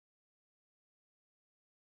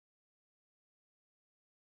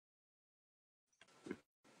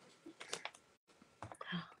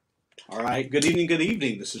All right. Good evening. Good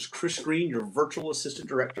evening. This is Chris Green, your virtual assistant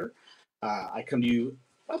director. I come to you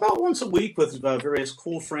about once a week with various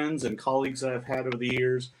cool friends and colleagues that I've had over the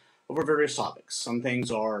years over various topics. Some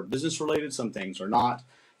things are business related, some things are not.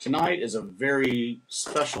 Tonight is a very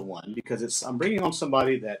special one because I'm bringing on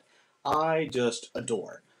somebody that I just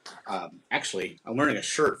adore. Actually, I'm wearing a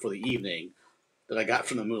shirt for the evening that I got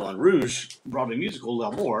from the Moulin Rouge Broadway musical,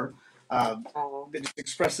 L'Amour, that just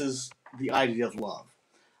expresses the idea of love.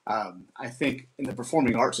 I think in the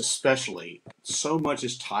performing arts especially, so much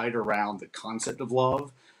is tied around the concept of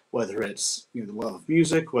love, whether it's the love of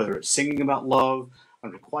music, whether it's singing about love,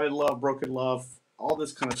 unrequited love, broken love, all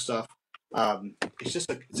this kind of stuff.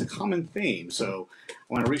 It's a common theme. So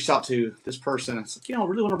when I reached out to this person, I said, I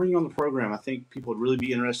really want to bring you on the program. I think people would really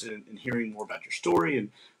be interested in hearing more about your story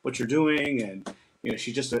and what you're doing. And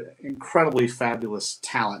she's just an incredibly fabulous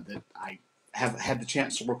talent that I have had the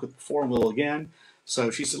chance to work with before and will again.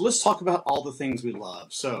 So she said, let's talk about all the things we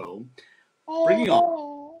love. So bringing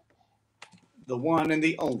on the one and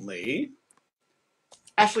the only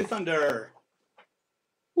Ashley Thunder.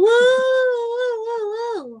 Woo, woo,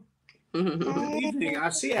 woo, woo. Good evening. I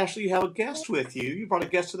see, Ashley, you have a guest with you. You brought a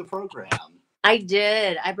guest to the program. I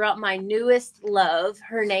did. I brought my newest love.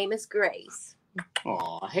 Her name is Grace.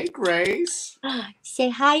 Aw, hey, Grace. Say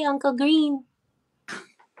hi, Uncle Green.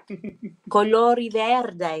 Colori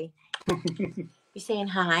verde. You saying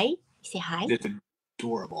hi? You say hi? It's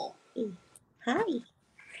adorable. Hi.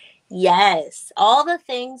 Yes, all the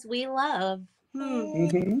things we love.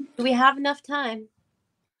 Mm-hmm. Do we have enough time?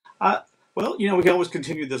 Well, we can always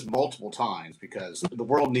continue this multiple times because the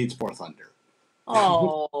world needs more thunder.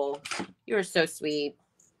 Oh, you're so sweet.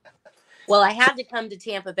 Well, I had to come to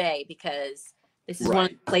Tampa Bay because this is one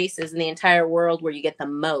of the places in the entire world where you get the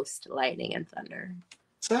most lightning and thunder.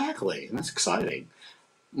 Exactly. And that's exciting.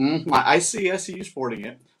 I see you sporting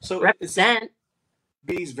it. So represent.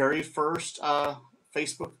 B's very first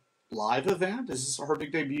Facebook Live event. Is this her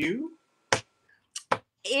big debut?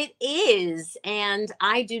 It is, and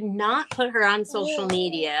I do not put her on social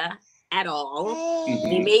media at all. Mm-hmm. I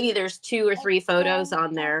mean, maybe there's 2 or 3 photos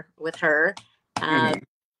on there with her,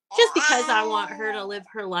 just because I want her to live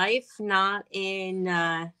her life, not in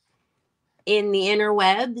the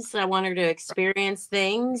interwebs. I want her to experience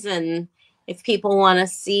things, and if people want to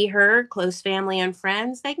see her, close family and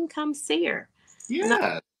friends, they can come see her. Yeah. I'm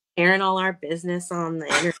not sharing all our business on the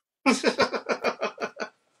internet.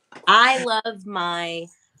 I love my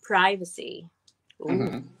privacy.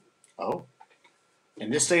 Mm-hmm. Oh.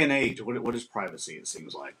 In this day and age, what is privacy, it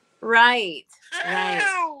seems like? Right.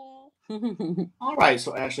 All right,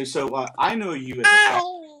 so Ashley, I know you as a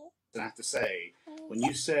and I have to say, when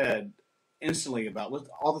you said instantly about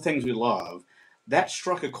all the things we love, that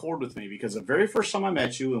struck a chord with me because the very first time I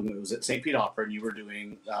met you, and it was at St. Pete Opera, and you were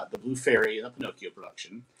doing the Blue Fairy, the Pinocchio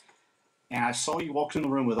production, and I saw you walk in the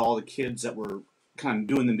room with all the kids that were kind of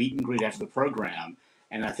doing the meet and greet after the program,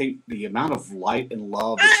 and I think the amount of light and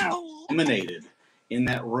love that you emanated in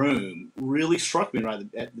that room really struck me right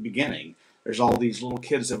at the beginning. There's all these little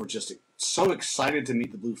kids that were just so excited to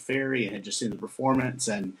meet the Blue Fairy and had just seen the performance,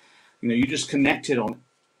 and you just connected on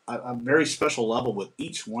a very special level with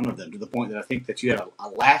each one of them to the point that I think that you had a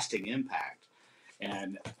lasting impact.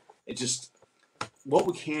 And it just, what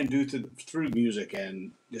we can do through music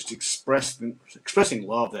and just expressing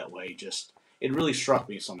love that way, it really struck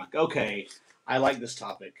me. So I'm like, okay, I like this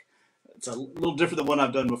topic. It's a little different than what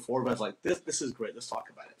I've done before, but I was like, this is great. Let's talk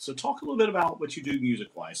about it. So talk a little bit about what you do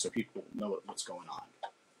music-wise so people know what's going on.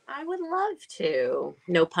 I would love to.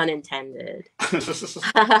 No pun intended.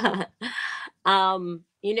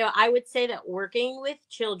 I would say that working with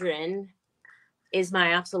children is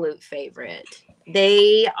my absolute favorite.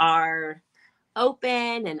 They are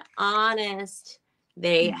open and honest.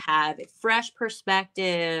 They have a fresh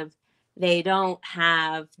perspective. They don't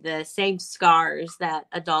have the same scars that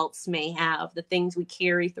adults may have, the things we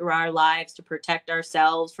carry through our lives to protect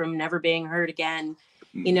ourselves from never being hurt again.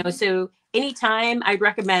 So anytime, I'd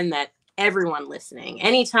recommend that everyone listening,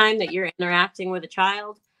 anytime that you're interacting with a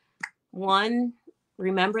child, one,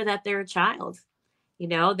 remember that they're a child.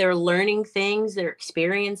 They're learning things, they're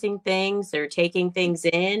experiencing things, they're taking things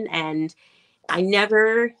in. And I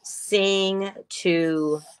never sing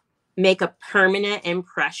to make a permanent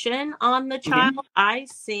impression on the child. I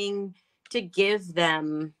sing to give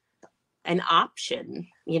them an option.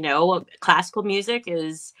 Classical music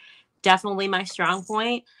is definitely my strong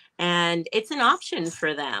point, and it's an option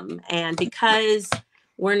for them. And because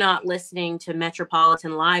we're not listening to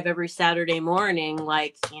Metropolitan Live every Saturday morning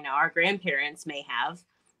like, our grandparents may have,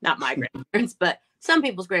 not my grandparents, but some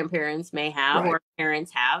people's grandparents may have, or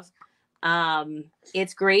parents have.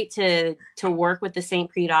 it's great to work with the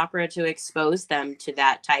St. Pete Opera to expose them to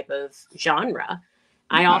that type of genre.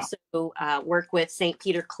 I also work with St.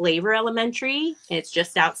 Peter Claver Elementary. It's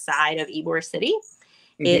just outside of Ybor City.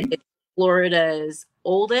 Mm-hmm. It's Florida's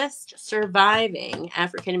oldest surviving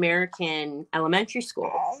African American elementary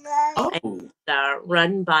school. Oh. It's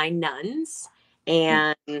run by nuns.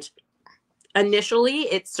 And initially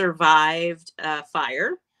it survived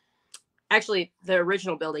fire. Actually, the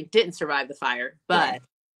original building didn't survive the fire, but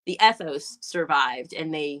the ethos survived,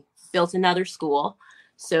 and they built another school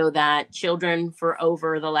so that children for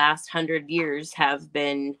over the last 100 years have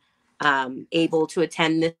been able to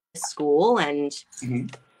attend this school, and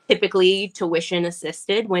typically tuition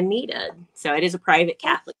assisted when needed. So it is a private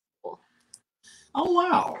Catholic school. Oh,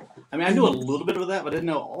 wow. I mean, I knew a little bit of that, but I didn't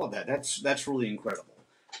know all of that. That's really incredible.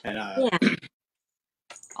 And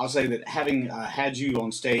I'll say that having had you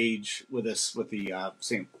on stage with us with the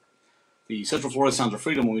Central Florida Sounds of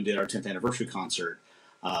Freedom when we did our 10th anniversary concert,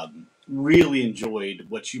 really enjoyed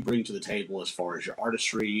what you bring to the table as far as your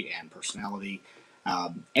artistry and personality.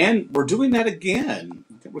 And we're doing that again.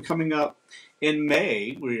 I think we're coming up in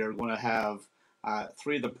May. We are going to have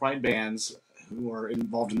 3 of the Pride bands who are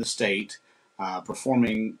involved in the state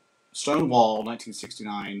performing Stonewall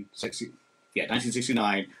 1969.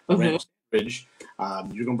 1969. Bridge.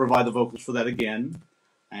 You're going to provide the vocals for that again.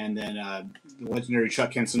 And then the legendary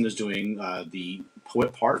Chuck Henson is doing the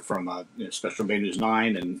poet part from Spectrum Bay News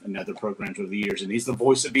 9 and other programs over the years. And he's the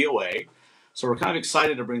voice of VOA. So we're kind of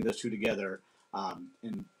excited to bring those two together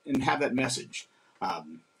and have that message.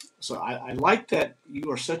 So I like that you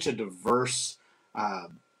are such a diverse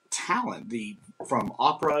talent. From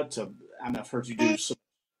opera to, I've heard you do some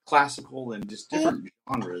classical and just different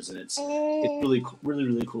genres. And it's really, really,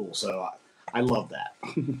 really cool. So I love that.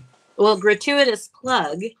 Well, gratuitous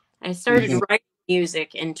plug. I started writing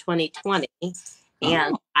music in 2020,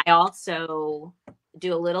 and I also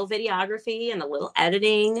do a little videography and a little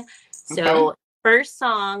editing. So first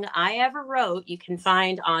song I ever wrote, you can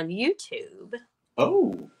find on YouTube.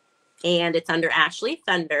 Oh. And it's under Ashley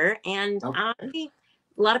Thunder. And a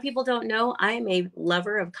lot of people don't know I am a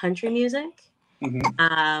lover of country music.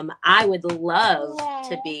 I would love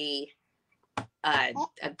to be a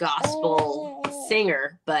gospel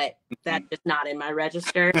singer, but that's just not in my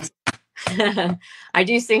register. I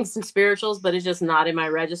do sing some spirituals, but it's just not in my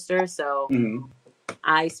register. So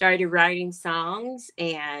I started writing songs,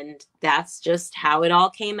 and that's just how it all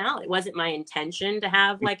came out. It wasn't my intention to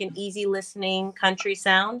have like an easy listening country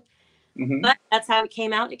sound, but that's how it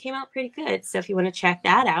came out. It came out pretty good. So if you want to check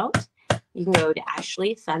that out, you can go to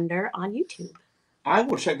Ashley Thunder on YouTube. I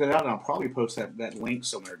will check that out, and I'll probably post that link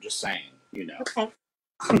somewhere, just saying, Okay.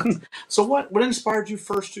 So what inspired you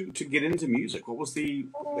first to get into music? What was the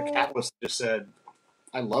catalyst that just said,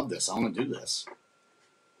 I love this, I want to do this?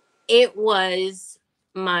 It was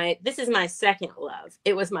this is my second love.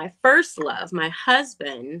 It was my first love. My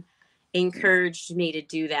husband encouraged me to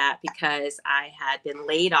do that because I had been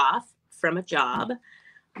laid off from a job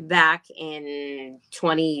back in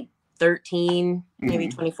 2013, maybe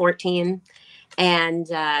 2014. And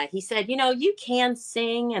he said, you can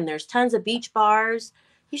sing, and there's tons of beach bars.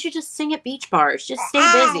 You should just sing at beach bars. Just stay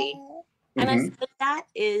busy. And I said, that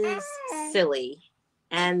is silly.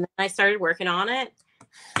 And I started working on it,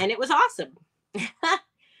 and it was awesome.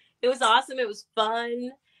 It was awesome. It was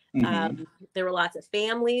fun. There were lots of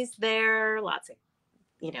families there, lots of,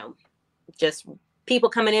 just people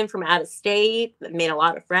coming in from out of state that made a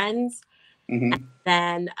lot of friends. And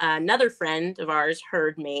then another friend of ours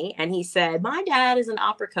heard me, and he said, my dad is an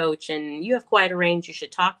opera coach, and you have quite a range. You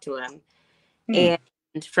should talk to him. And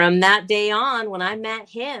from that day on, when I met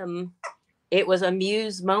him, it was a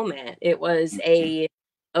muse moment. It was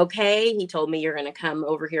okay, he told me, you're going to come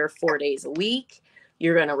over here 4 days a week.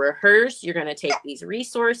 You're going to rehearse. You're going to take these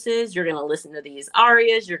resources. You're going to listen to these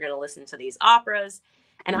arias. You're going to listen to these operas.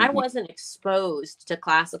 And I wasn't exposed to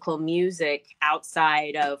classical music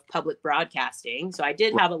outside of public broadcasting. So I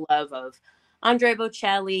did have a love of Andre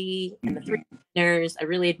Bocelli and the Three Tenors. I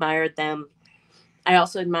really admired them. I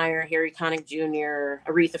also admire Harry Connick Jr.,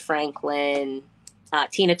 Aretha Franklin,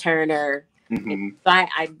 Tina Turner.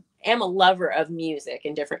 I am a lover of music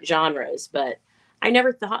in different genres, but I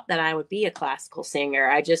never thought that I would be a classical singer.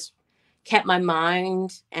 I just kept my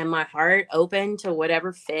mind and my heart open to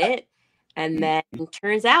whatever fit. And then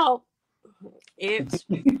turns out it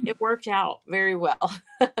worked out very well.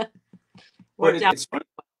 Worked out very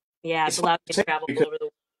well. Yeah, it's allowed me to travel all over the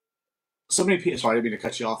world. So many people, sorry, I didn't mean to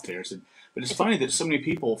cut you off there, but it's funny that so many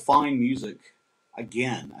people find music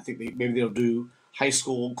again. I think maybe they'll do high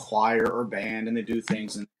school choir or band, and they do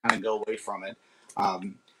things and kind of go away from it.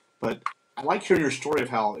 But I like hearing your story of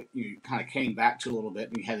how you kind of came back to a little bit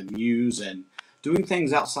and you had the muse and doing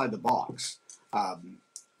things outside the box. Talking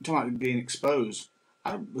about being exposed,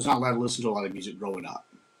 I was not allowed to listen to a lot of music growing up.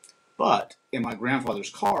 But in my grandfather's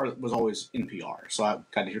car, it was always NPR, so I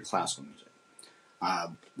got to hear classical music.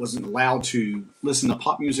 Wasn't allowed to listen to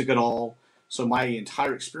pop music at all, so my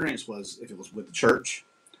entire experience was if it was with the church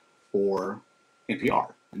or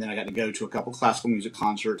NPR. And then I got to go to a couple classical music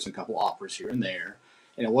concerts and a couple operas here and there.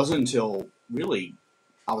 And it wasn't until really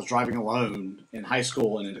I was driving alone in high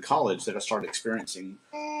school and into college that I started experiencing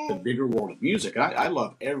the bigger world of music. And I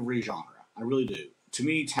love every genre. I really do. To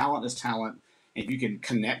me, talent is talent. And if you can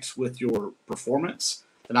connect with your performance,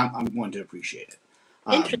 then I'm going to appreciate it.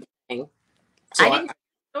 Interesting. So I didn't know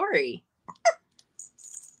the story.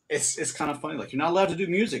 It's kind of funny. Like, you're not allowed to do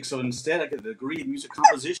music, so instead I get a degree in music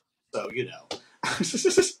composition. So, you know,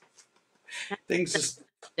 things just...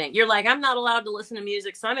 You're like, I'm not allowed to listen to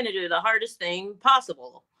music, so I'm going to do the hardest thing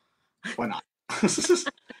possible. Why not?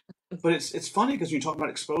 But it's funny because you talk about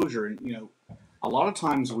exposure, and, you know, a lot of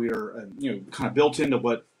times we are, you know, kind of built into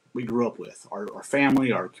what we grew up with, our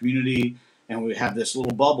family, our community, and we have this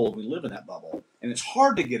little bubble. We live in that bubble, and it's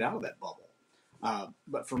hard to get out of that bubble.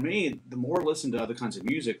 But for me, the more I listened to other kinds of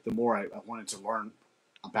music, the more I wanted to learn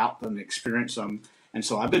about them, experience them. And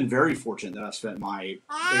so I've been very fortunate that I've spent my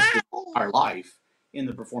entire life in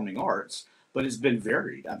the performing arts, but it's been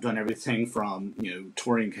varied. I've done everything from, you know,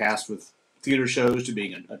 touring cast with theater shows to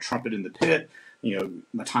being a trumpet in the pit, you know,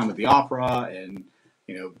 my time with the opera and,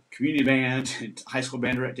 you know, community band and high school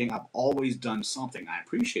band directing. I've always done something. I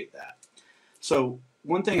appreciate that. So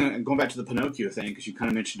one thing, going back to the Pinocchio thing, because you kind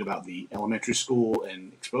of mentioned about the elementary school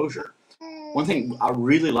and exposure, one thing I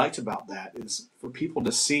really liked about that is for people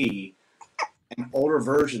to see an older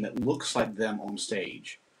version that looks like them on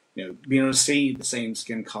stage. You know, being able to see the same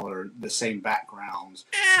skin color, the same backgrounds.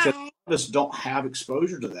 Because a lot of us don't have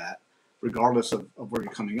exposure to that, regardless of where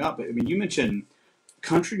you're coming up. I mean, you mentioned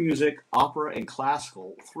country music, opera, and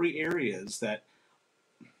classical, three areas that,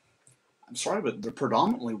 I'm sorry, but they're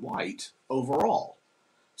predominantly white overall.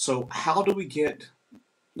 So how do we get,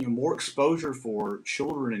 you know, more exposure for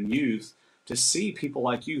children and youth to see people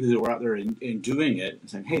like you who are out there and doing it and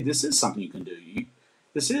saying, hey, this is something you can do.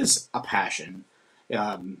 This is a passion.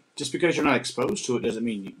 Just because you're not exposed to it doesn't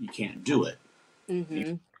mean you can't do it.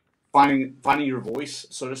 Mm-hmm. Finding your voice,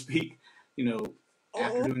 so to speak, you know,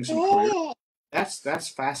 after doing some career, that's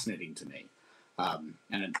fascinating to me.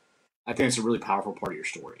 And I think it's a really powerful part of your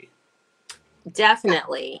story.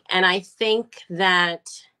 Definitely. And I think that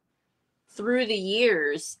through the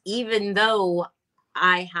years, even though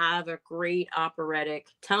I have a great operatic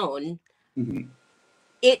tone, Mm-hmm.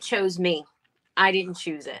 it chose me. I didn't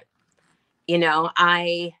choose it. You know,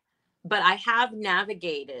 but I have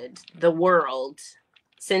navigated the world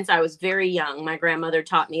since I was very young. My grandmother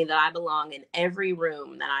taught me that I belong in every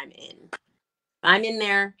room that I'm in. If I'm in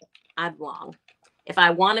there, I belong. If I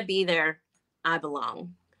want to be there, I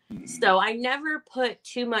belong. So I never put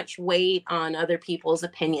too much weight on other people's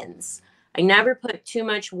opinions. I never put too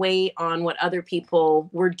much weight on what other people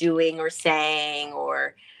were doing or saying,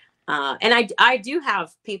 or and I do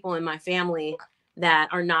have people in my family that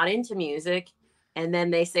are not into music, and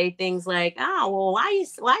then they say things like, "Oh, well,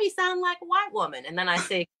 why you sound like a white woman?" And then I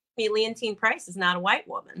say, "Leontine Price is not a white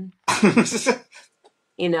woman."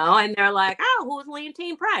 You know, and they're like, "Oh, who's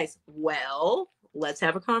Leontine Price?" Well, let's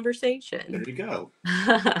have a conversation. There you go.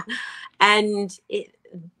 And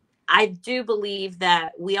I do believe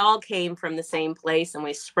that we all came from the same place and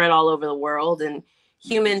we spread all over the world, and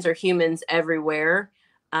humans are humans everywhere.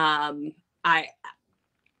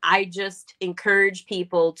 I just encourage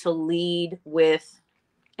people to lead with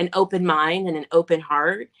an open mind and an open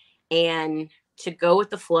heart and to go with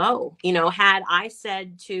the flow. You know, had I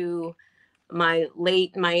said to my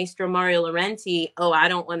late Maestro Laurenti, oh, I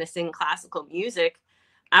don't want to sing classical music,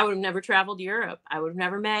 I would have never traveled to Europe. I would have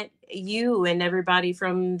never met you and everybody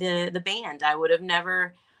from the band. I would have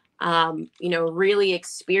never, you know, really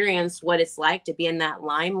experienced what it's like to be in that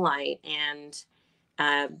limelight and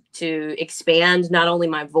to expand not only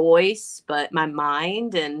my voice, but my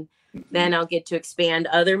mind. And then I'll get to expand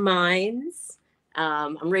other minds.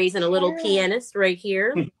 I'm raising a little pianist right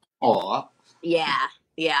here. Aw. Yeah.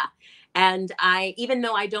 And even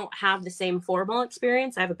though I don't have the same formal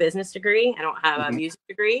experience, I have a business degree, I don't have a music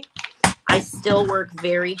degree, I still work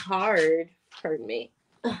very hard. Pardon me.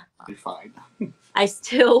 You're fine. I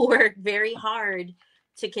still work very hard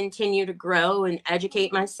to continue to grow and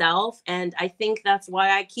educate myself. And I think that's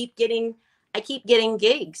why I keep getting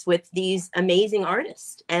gigs with these amazing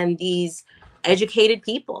artists and these educated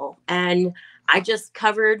people. And I just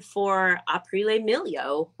covered for Aprile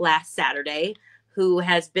Milio last Saturday, who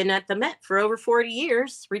has been at the Met for over 40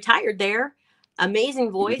 years, retired there,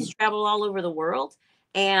 amazing voice, traveled all over the world.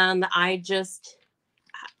 And I'm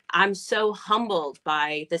so humbled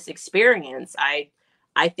by this experience. I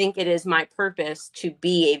think it is my purpose to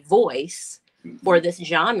be a voice for this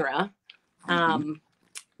genre.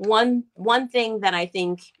 One thing that I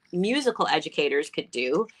think musical educators could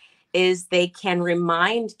do is they can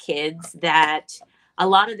remind kids that a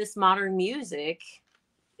lot of this modern music,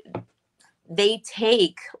 they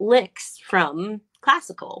take licks from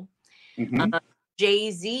classical.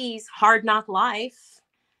 Jay-Z's Hard Knock Life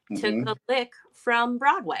took a lick from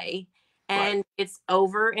Broadway, and it's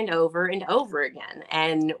over and over and over again.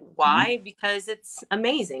 And why? Because it's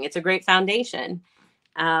amazing. It's a great foundation.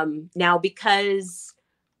 Now, because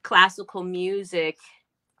classical music,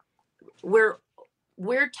 we're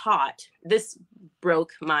taught, this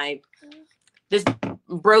broke my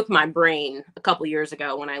brain a couple years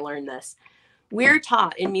ago when I learned this. We're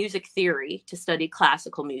taught in music theory to study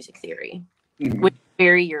classical music theory, which is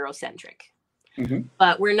very Eurocentric.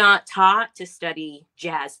 But we're not taught to study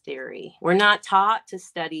jazz theory. We're not taught to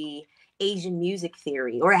study Asian music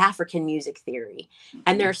theory or African music theory.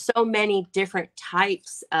 And there are so many different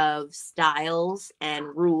types of styles and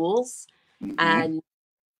rules. And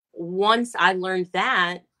once I learned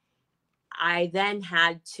that, I then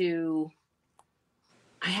had to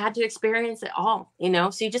experience it all, you know?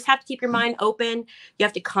 So you just have to keep your mind open. You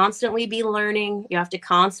have to constantly be learning. You have to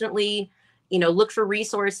constantly, you know, look for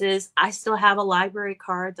resources. I still have a library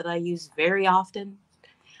card that I use very often.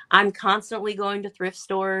 I'm constantly going to thrift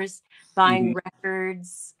stores, buying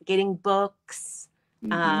records, getting books,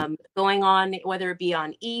 going on, whether it be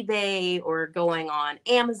on eBay or going on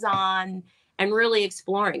Amazon, and really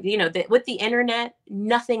exploring. You know, with the internet,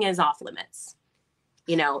 nothing is off limits.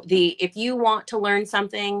 You know, if you want to learn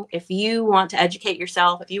something, if you want to educate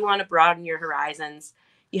yourself, if you want to broaden your horizons,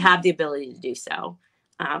 you have the ability to do so.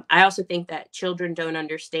 I also think that children don't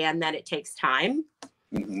understand that it takes time.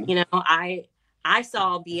 You know, I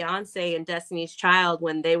saw Beyonce and Destiny's Child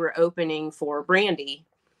when they were opening for Brandy,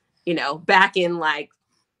 you know, back in like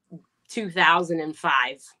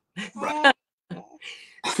 2005.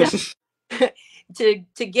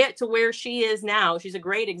 To get to where she is now, she's a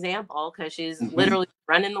great example because she's literally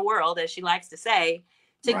running the world, as she likes to say.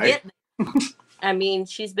 To get there, I mean,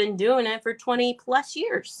 she's been doing it for 20 plus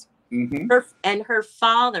years. Her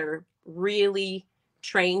father really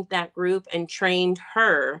trained that group and trained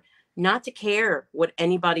her not to care what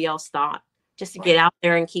anybody else thought, just to get out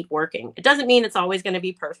there and keep working. It doesn't mean it's always going to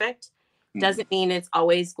be perfect. Doesn't mean it's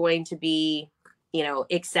always going to be, you know,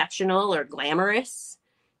 exceptional or glamorous.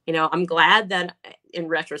 You know, I'm glad that in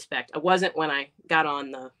retrospect, I wasn't when I got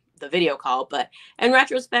on the video call, but in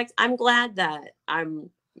retrospect, I'm glad that I'm,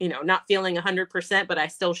 you know, not feeling 100%, but I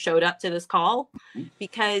still showed up to this call,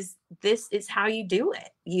 because this is how you do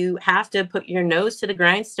it. You have to put your nose to the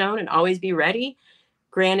grindstone and always be ready.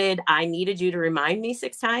 Granted, I needed you to remind me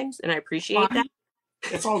 6 times, and I appreciate that.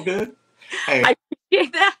 It's all good. Hey, I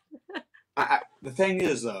appreciate that. The thing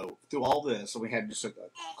is, though, through all this, we had just a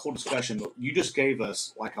cool discussion, but you just gave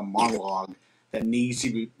us like a monologue that needs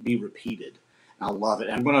to be repeated. And I love it.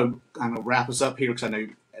 And I'm going to kind of wrap us up here because I know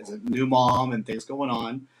as a new mom and things going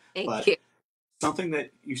on. Thank you. Something that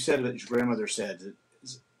you said that your grandmother said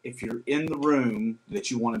is, if you're in the room that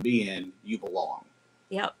you want to be in, you belong.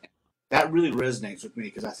 Yep. That really resonates with me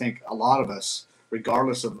because I think a lot of us,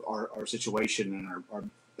 regardless of our situation and our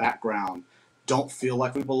background, don't feel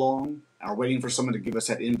like we belong, are waiting for someone to give us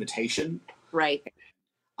that invitation. Right.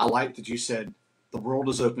 I like that you said the world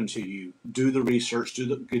is open to you. Do the research.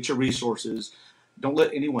 Get your resources. Don't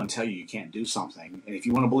let anyone tell you can't do something. And if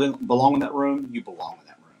you want to belong in that room, you belong in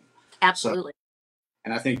that room. Absolutely.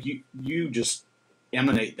 And I think you just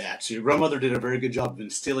emanate that. So your grandmother did a very good job of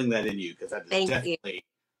instilling that in you, because that is definitely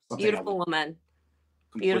something. Beautiful woman.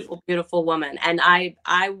 Completely. Beautiful woman. And I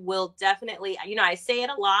will definitely, you know, I say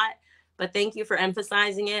it a lot, but thank you for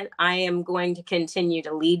emphasizing it. I am going to continue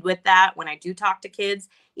to lead with that when I do talk to kids,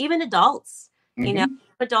 even adults. You know,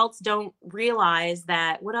 adults don't realize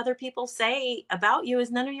that what other people say about you is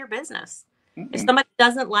none of your business. If somebody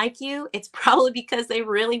doesn't like you, it's probably because they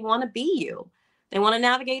really want to be you. They want to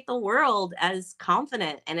navigate the world as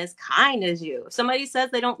confident and as kind as you. If somebody says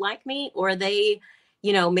they don't like me, or they,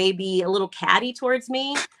 you know, maybe a little catty towards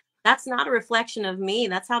me, that's not a reflection of me.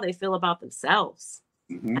 That's how they feel about themselves.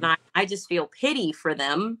 And I just feel pity for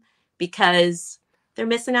them because they're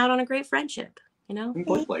missing out on a great friendship, you know?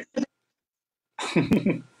 Completely.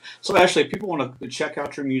 So Ashley, if people want to check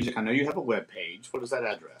out your music, I know you have a webpage. What is that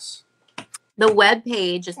address? The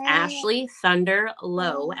webpage is Ashley Thunder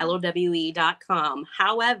Lowe, LOWE.com.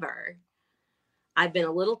 However, I've been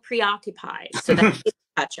a little preoccupied, so that's a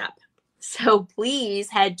catch up. So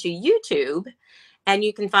please head to YouTube, and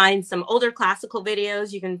you can find some older classical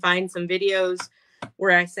videos. You can find some videos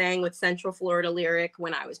where I sang with Central Florida Lyric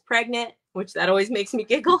when I was pregnant, which that always makes me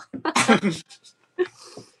giggle.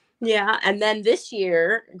 Yeah, and then this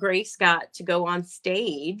year, Grace got to go on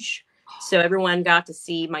stage. So everyone got to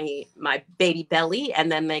see my baby belly,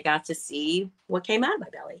 and then they got to see what came out of my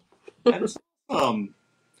belly. That's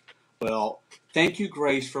well, thank you,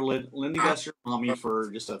 Grace, for lending us your mommy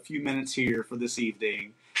for just a few minutes here for this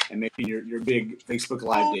evening and making your big Facebook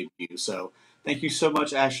Live debut. So thank you so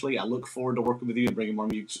much, Ashley. I look forward to working with you and bringing more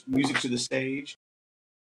music to the stage.